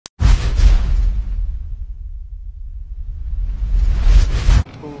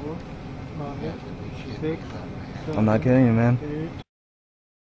6, I'm not kidding you, man. 8.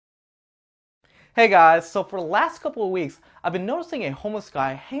 Hey guys, so for the last couple of weeks, I've been noticing a homeless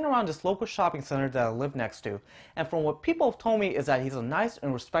guy hanging around this local shopping center that I live next to. And from what people have told me is that he's a nice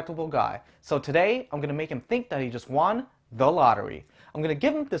and respectable guy. So today, I'm going to make him think that he just won the lottery. I'm going to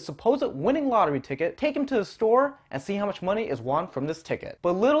give him the supposed winning lottery ticket, take him to the store, and see how much money is won from this ticket.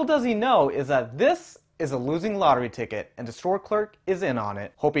 But little does he know is that this is a losing lottery ticket, and the store clerk is in on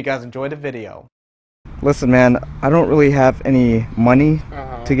it. Hope you guys enjoyed the video. Listen, man, I don't really have any money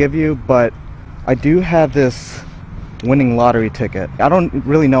to give you, but I do have this winning lottery ticket. I don't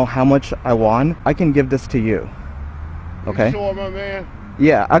really know how much I won. I can give this to you. Okay? You sure, my man?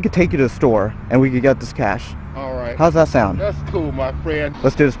 Yeah, I could take you to the store and we could get this cash. All right. How's that sound? That's cool, my friend.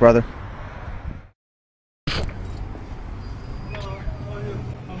 Let's do this, brother.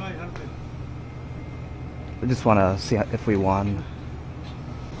 I just want to see if we won.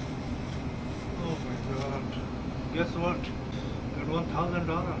 Oh my God. Guess what? Got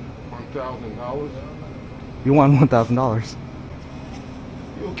 $1,000. $1,000? You won $1,000.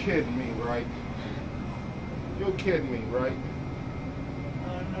 You're kidding me, right? You're kidding me, right?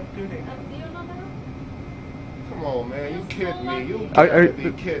 I'm not kidding. Come on, man. You kidding me? You Are- gotta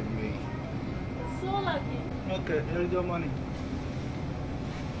be kidding me. So lucky. Okay, here's your money.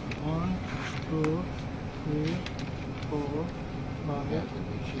 1, 2, 3, 4, 5,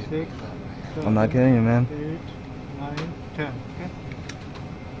 6, 7, I'm not kidding you, man. 8, 9, 10. Okay?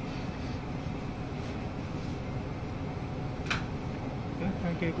 Okay,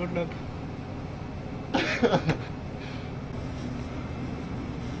 thank you. Good luck.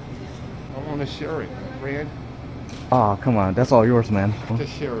 I want to share it, my friend. Oh, come on. That's all yours, man.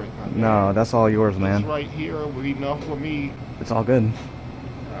 Just share it, my man. No, that's all yours, It's man. right here with enough for me. It's all good.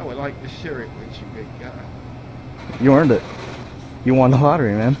 I would like to share it with you, big guy. You earned it. You won the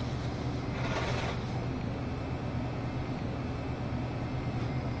lottery, man.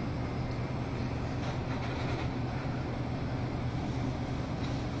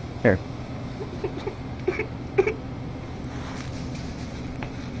 Here.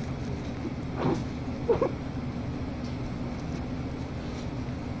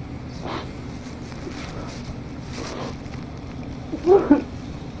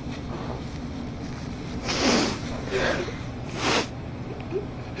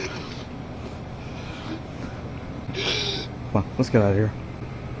 Come on, let's get out of here.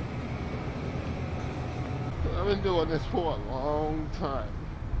 I've been doing this for a long time.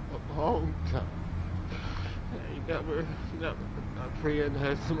 A long time. I never, my friend,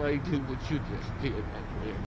 had somebody do what you just did, my friend.